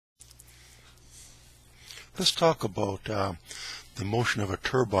Let's talk about the motion of a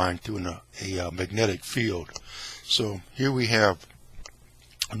turbine through a magnetic field. So here we have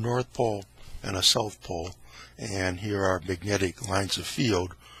a north pole and a south pole, and here are magnetic lines of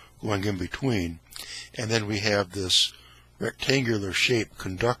field going in between. And then we have this rectangular shaped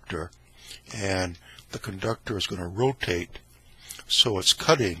conductor, and the conductor is going to rotate, so it's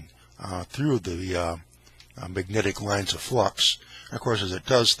cutting through the magnetic lines of flux. And of course, as it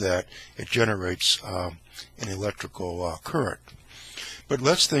does that, it generates an electrical current. But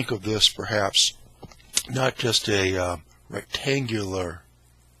let's think of this perhaps not just a rectangular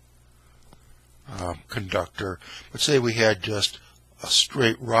conductor, but say we had just a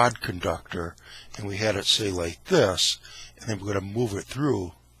straight rod conductor, and we had it, say, like this, and then we're going to move it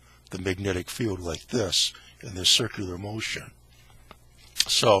through the magnetic field like this in this circular motion.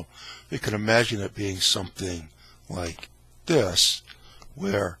 So we can imagine it being something like this,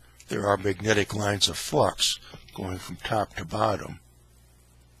 where there are magnetic lines of flux going from top to bottom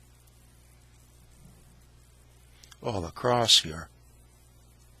all across here.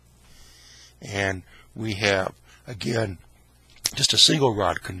 And we have, again, just a single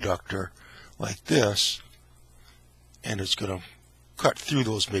rod conductor like this, and it's going to cut through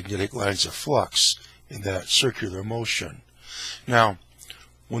those magnetic lines of flux in that circular motion. Now,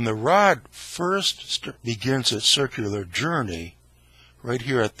 when the rod first begins its circular journey, right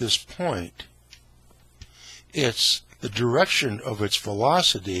here at this point, the direction of its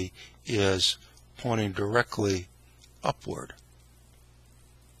velocity is pointing directly upward.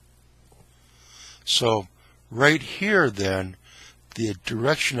 So right here then, the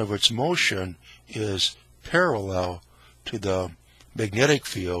direction of its motion is parallel to the magnetic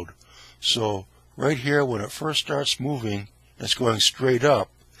field. So right here, when it first starts moving, it's going straight up.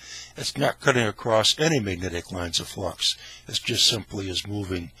 It's not cutting across any magnetic lines of flux. It just simply is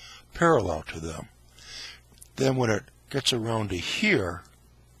moving parallel to them. Then when it gets around to here,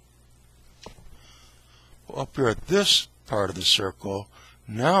 up here at this part of the circle,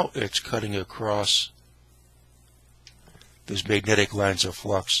 now it's cutting across these magnetic lines of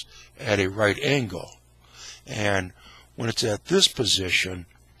flux at a right angle. And when it's at this position,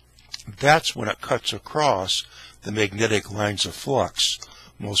 that's when it cuts across the magnetic lines of flux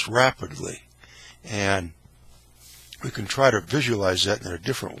most rapidly. And we can try to visualize that in a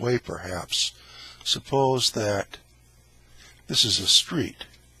different way perhaps. Suppose that this is a street,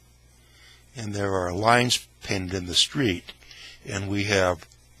 and there are lines pinned in the street, and we have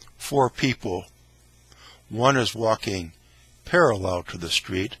 4 people. One is walking parallel to the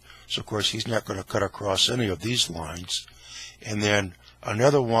street, so of course he's not going to cut across any of these lines. And then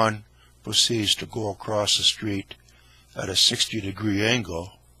another one proceeds to go across the street at a 60-degree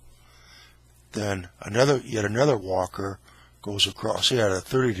angle. Then yet another walker goes across here at a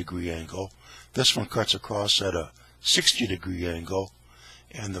 30-degree angle. This one cuts across at a 60-degree angle,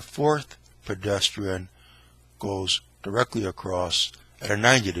 and the 4th pedestrian goes directly across at a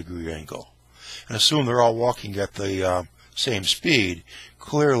 90-degree angle. And assume they're all walking at the same speed.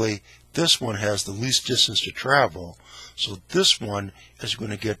 Clearly, this one has the least distance to travel, so this one is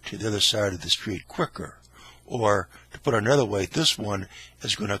going to get to the other side of the street quicker. Or, to put it another way, this one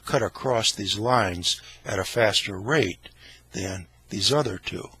is going to cut across these lines at a faster rate than these other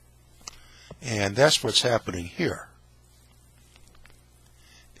two. And that's what's happening here,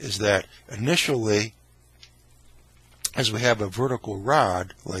 is that initially, as we have a vertical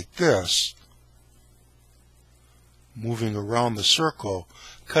rod like this, moving around the circle,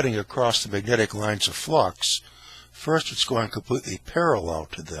 cutting across the magnetic lines of flux, first it's going completely parallel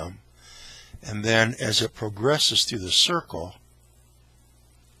to them, and then as it progresses through the circle,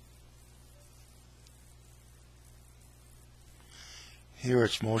 here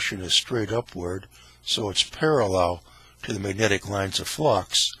its motion is straight upward, so it's parallel to the magnetic lines of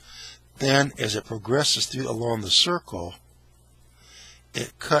flux. Then as it progresses along the circle,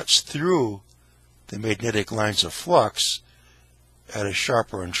 it cuts through the magnetic lines of flux at a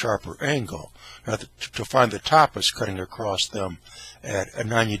sharper and sharper angle. Now, to find the top, it's cutting across them at a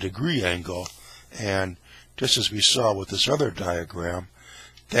 90-degree angle, and just as we saw with this other diagram,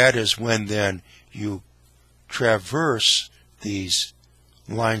 that is when then you traverse these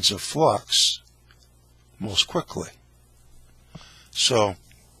lines of flux most quickly. So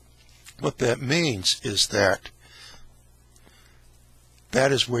what that means is that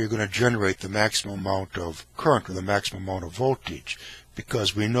is where you're going to generate the maximum amount of current, or the maximum amount of voltage,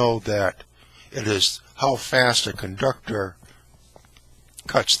 because we know that it is how fast a conductor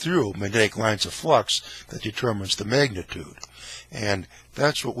cuts through magnetic lines of flux that determines the magnitude. And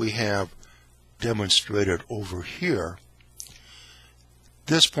that's what we have demonstrated over here.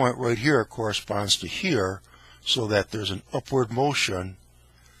 this point right here corresponds to here, so that there's an upward motion.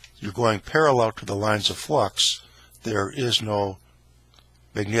 You're going parallel to the lines of flux. There is no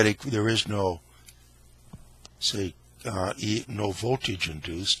magnetic, there is no, say, no voltage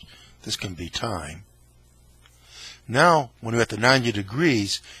induced. This can be time. Now, when you're at the 90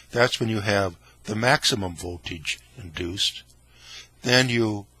 degrees, that's when you have the maximum voltage induced. Then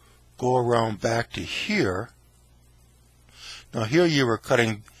you go around back to here. Now here you were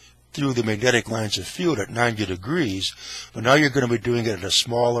cutting through the magnetic lines of field at 90 degrees, but now you're going to be doing it at a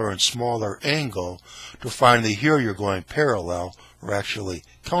smaller and smaller angle to finally here you're going parallel, or actually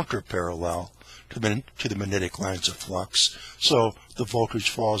counter-parallel, to the magnetic lines of flux, so the voltage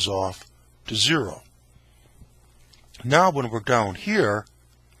falls off to 0. Now when we're down here,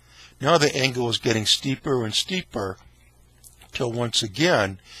 now the angle is getting steeper and steeper till once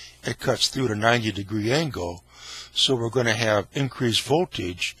again it cuts through the 90-degree angle, so we're going to have increased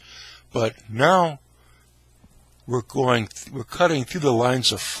voltage, but now we're cutting through the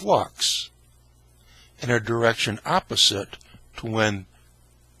lines of flux in a direction opposite to when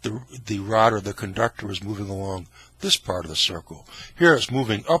the rod or the conductor is moving along this part of the circle. Here it's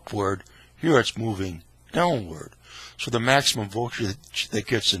moving upward, here it's moving downward. So the maximum voltage that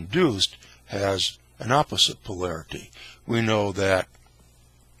gets induced has an opposite polarity. We know that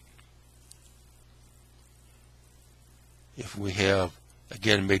if we have,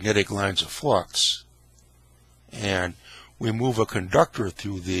 again, magnetic lines of flux, and we move a conductor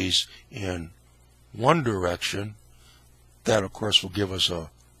through these in one direction, that of course will give us a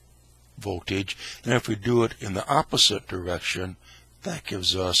voltage, and if we do it in the opposite direction, that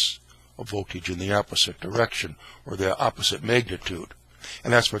gives us a voltage in the opposite direction, or the opposite magnitude.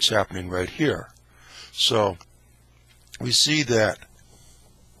 And that's what's happening right here. So we see that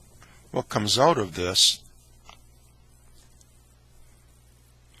what comes out of this,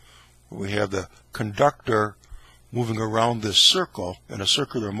 we have the conductor moving around this circle in a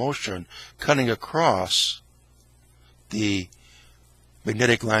circular motion, cutting across the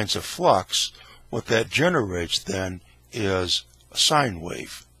magnetic lines of flux. What that generates then is a sine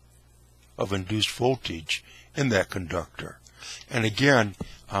wave of induced voltage in that conductor. And again,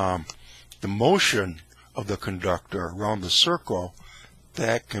 the motion of the conductor around the circle,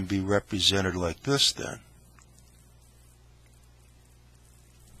 that can be represented like this then.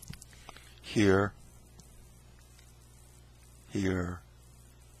 Here, here,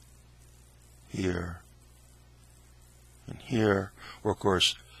 here, and here, where of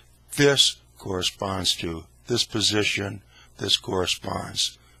course this corresponds to this position, this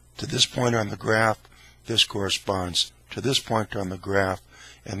corresponds to this point on the graph, this corresponds to this point on the graph,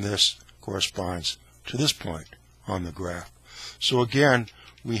 and this corresponds to this point on the graph. So again,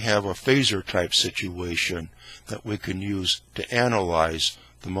 we have a phasor type situation that we can use to analyze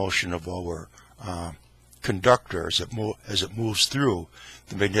the motion of our conductor as it moves through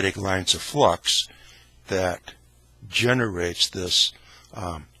the magnetic lines of flux, that generates this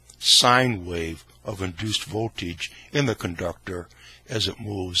sine wave of induced voltage in the conductor as it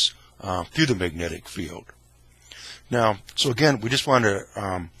moves through the magnetic field. Now, so again, we just want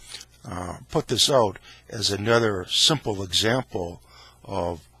to put this out as another simple example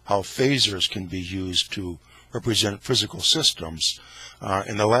of how phasors can be used to represent physical systems.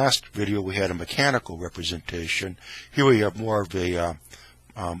 In the last video we had a mechanical representation. Here we have more of a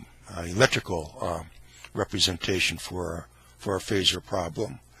electrical representation for a phasor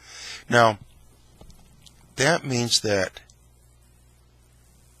problem. Now, that means that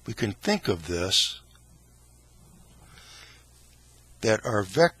we can think of this, that our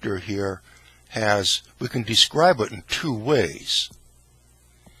vector here has, we can describe it in two ways.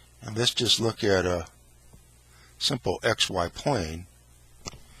 And let's just look at a simple XY plane.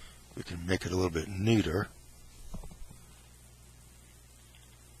 We can make it a little bit neater.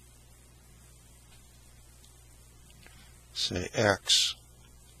 Say X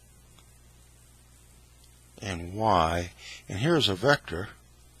and Y, and here's a vector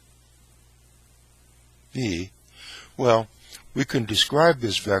V. Well, we can describe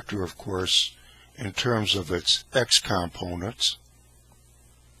this vector, of course, in terms of its X components,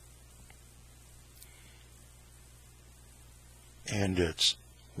 and its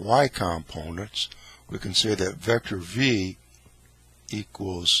Y components. We can say that vector V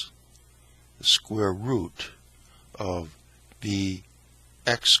equals the square root of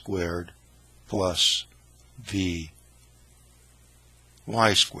Vx squared plus Vy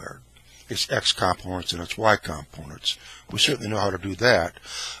squared. Its X components and its Y components. We certainly know how to do that.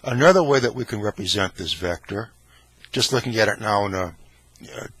 Another way that we can represent this vector, just looking at it now in a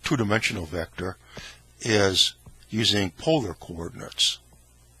two-dimensional vector, is using polar coordinates.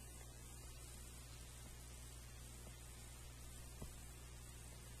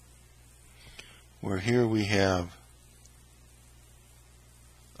 where here we have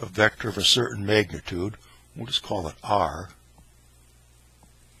a vector of a certain magnitude, we'll just call it r,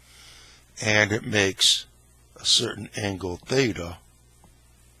 and it makes a certain angle theta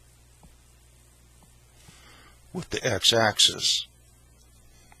with the x-axis.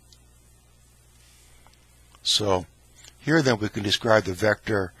 So here then we can describe the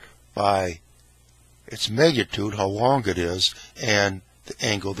vector by its magnitude, how long it is, and the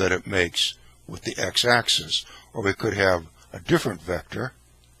angle that it makes with the x-axis. Or we could have a different vector,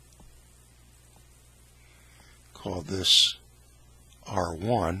 call this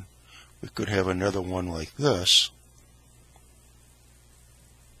r1. We could have another one like this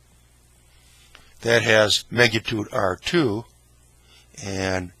that has magnitude r2,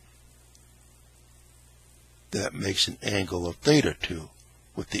 and that makes an angle of theta 2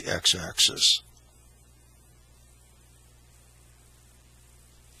 with the x-axis.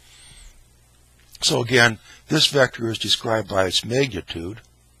 So again, this vector is described by its magnitude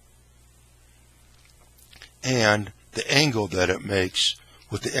and the angle that it makes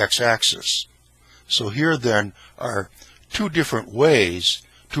with the x-axis. So here then are two different ways,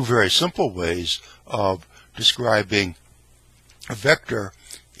 two very simple ways of describing a vector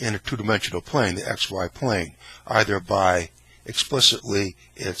in a two-dimensional plane, the xy plane, either by explicitly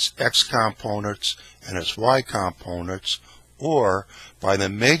its x components and its y components, or by the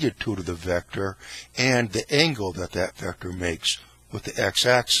magnitude of the vector and the angle that that vector makes with the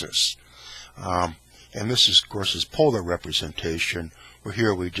x-axis. And this is, of course, is polar representation, where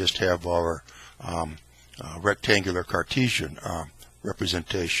here we just have our rectangular Cartesian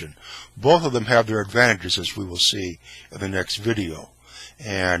representation. Both of them have their advantages, as we will see in the next video.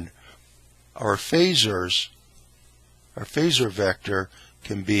 And our phasor vector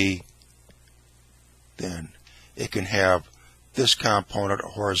can be, then it can have this component, a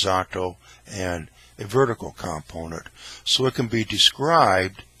horizontal, and a vertical component. So it can be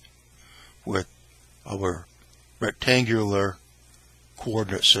described with our rectangular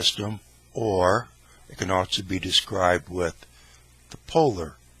coordinate system, or it can also be described with the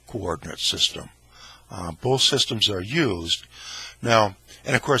polar coordinate system. Both systems are used. Now,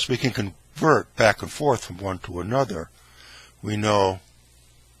 and of course we can convert back and forth from one to another. We know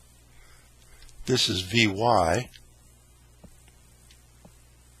this is Vy,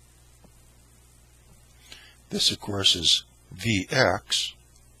 this of course is Vx,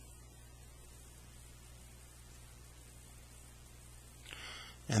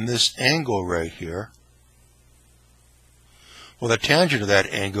 and this angle right here, well, the tangent of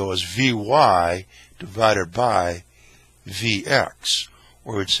that angle is Vy divided by Vx,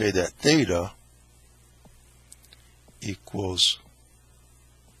 or we'd say that theta equals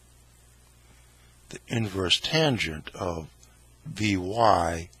the inverse tangent of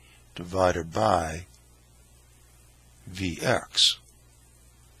Vy divided by Vx.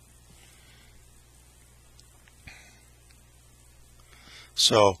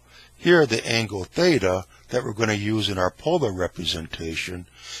 So here the angle theta that we're going to use in our polar representation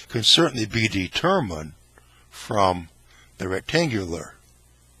can certainly be determined from the rectangular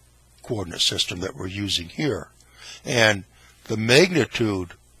coordinate system that we're using here. And the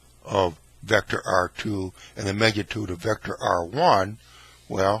magnitude of vector r2 and the magnitude of vector r1,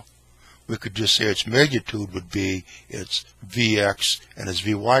 well, we could just say its magnitude would be its Vx and its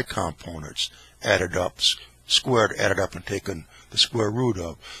Vy components added up, squared, added up, and taken the square root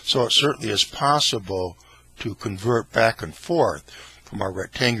of. So it certainly is possible to convert back and forth from our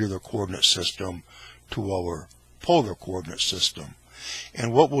rectangular coordinate system to our polar coordinate system.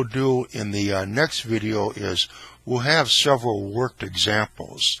 And what we'll do in the next video is we'll have several worked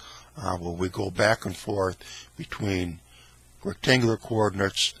examples where we go back and forth between rectangular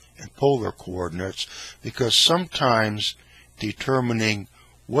coordinates and polar coordinates, because sometimes determining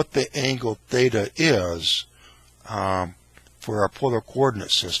what the angle theta is for our polar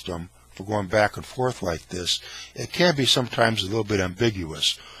coordinate system, for going back and forth like this, it can be sometimes a little bit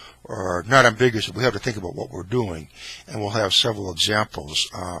ambiguous, or not ambiguous, but we have to think about what we're doing, and we'll have several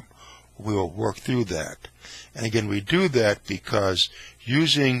examples. We will work through that. And again, we do that because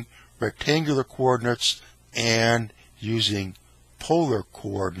using rectangular coordinates and using polar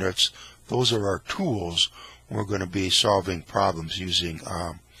coordinates, those are our tools when we're going to be solving problems using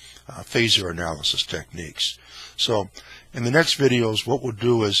phasor analysis techniques. So in the next videos, what we'll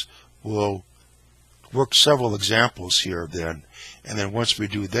do is we'll work several examples here then, and then once we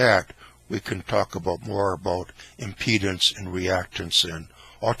do that, we can talk about more about impedance and reactance and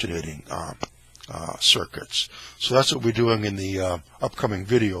alternating circuits. So that's what we're doing in the upcoming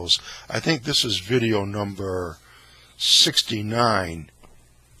videos. I think this is video number 69,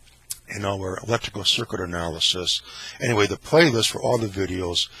 in our electrical circuit analysis. Anyway, the playlist for all the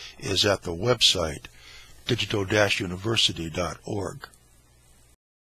videos is at the website digital-university.org.